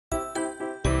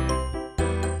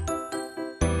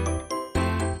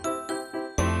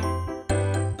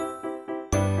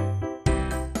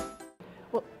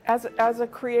As a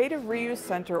creative reuse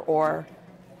center or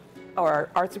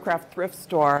arts and craft thrift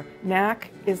store,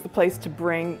 Knack is the place to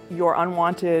bring your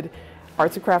unwanted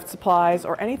arts and craft supplies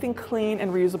or anything clean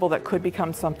and reusable that could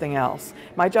become something else.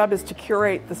 My job is to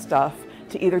curate the stuff,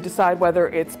 to either decide whether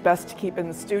it's best to keep in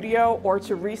the studio or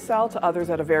to resell to others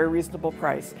at a very reasonable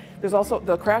price. There's also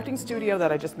the crafting studio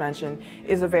that I just mentioned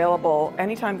is available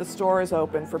anytime the store is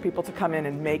open for people to come in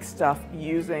and make stuff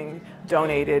using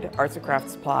donated arts and craft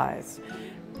supplies.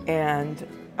 And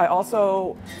I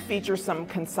also feature some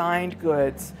consigned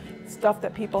goods, stuff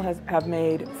that people have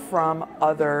made from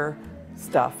other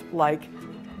stuff, like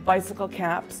bicycle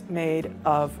caps made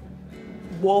of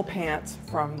wool pants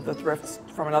from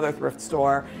another thrift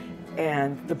store,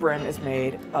 and the brim is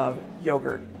made of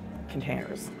yogurt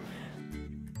containers.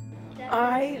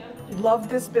 I loved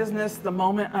this business the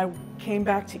moment I came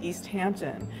back to East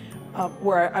Hampton,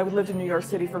 where I lived in New York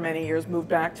City for many years, moved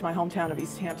back to my hometown of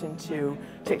East Hampton to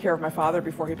take care of my father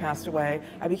before he passed away.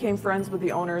 I became friends with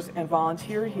the owners and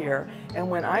volunteered here, and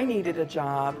when I needed a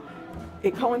job,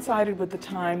 it coincided with the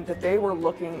time that they were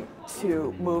looking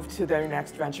to move to their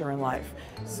next venture in life.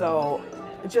 So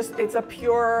it's a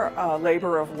pure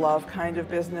labor of love kind of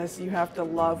business. You have to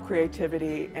love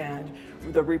creativity and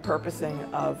the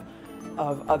repurposing of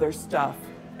other stuff.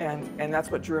 And that's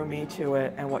what drew me to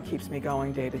it and what keeps me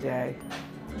going day to day.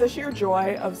 The sheer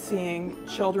joy of seeing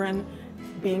children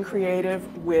being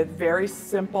creative with very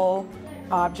simple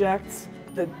objects,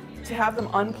 to have them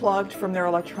unplugged from their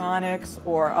electronics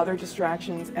or other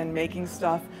distractions and making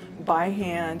stuff by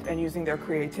hand and using their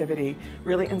creativity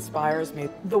really inspires me.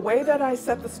 The way that I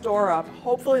set the store up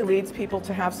hopefully leads people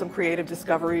to have some creative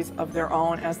discoveries of their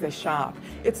own as they shop.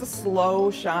 It's a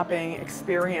slow shopping,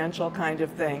 experiential kind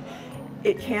of thing.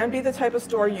 It can be the type of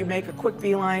store you make a quick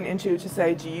beeline into to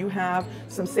say, do you have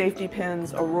some safety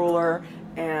pins, a ruler,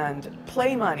 and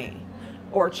play money,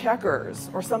 or checkers,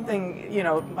 or something, you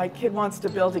know, my kid wants to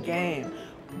build a game.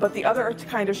 But the other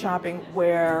kind of shopping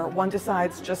where one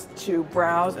decides just to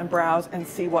browse and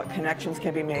see what connections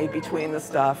can be made between the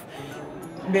stuff,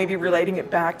 maybe relating it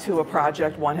back to a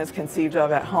project one has conceived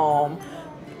of at home.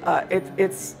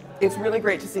 It's really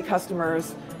great to see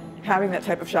customers having that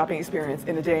type of shopping experience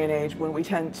in a day and age when we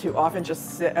tend to often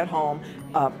just sit at home,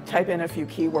 type in a few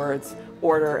keywords,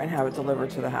 order, and have it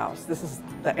delivered to the house. This is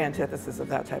the antithesis of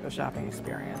that type of shopping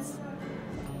experience.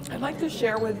 I'd like to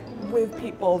share with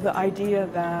people the idea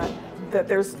that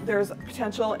there's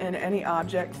potential in any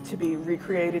object to be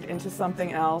recreated into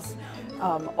something else.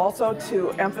 Also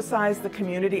to emphasize the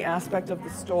community aspect of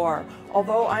the store.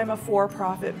 Although I'm a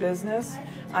for-profit business,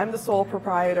 I'm the sole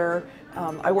proprietor.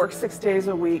 I work 6 days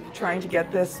a week trying to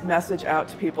get this message out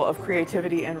to people of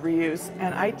creativity and reuse,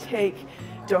 and I take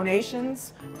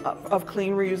donations of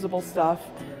clean, reusable stuff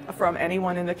from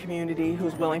anyone in the community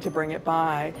who's willing to bring it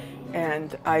by,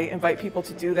 and I invite people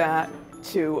to do that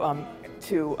to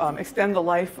extend the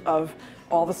life of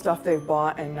all the stuff they've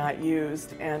bought and not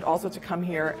used, and also to come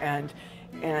here and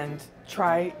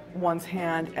try one's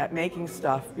hand at making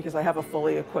stuff, because I have a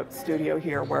fully equipped studio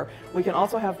here where we can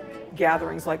also have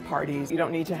gatherings like parties. You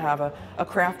don't need to have a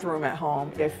craft room at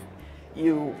home if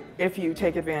you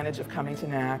take advantage of coming to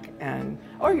Knack,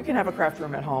 or you can have a craft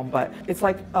room at home, but it's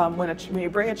like when you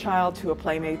bring a child to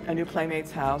a new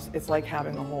Playmate's house, it's like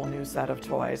having a whole new set of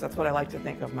toys. That's what I like to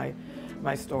think of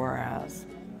my store as,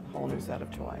 a whole new set of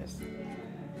toys.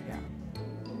 Yeah.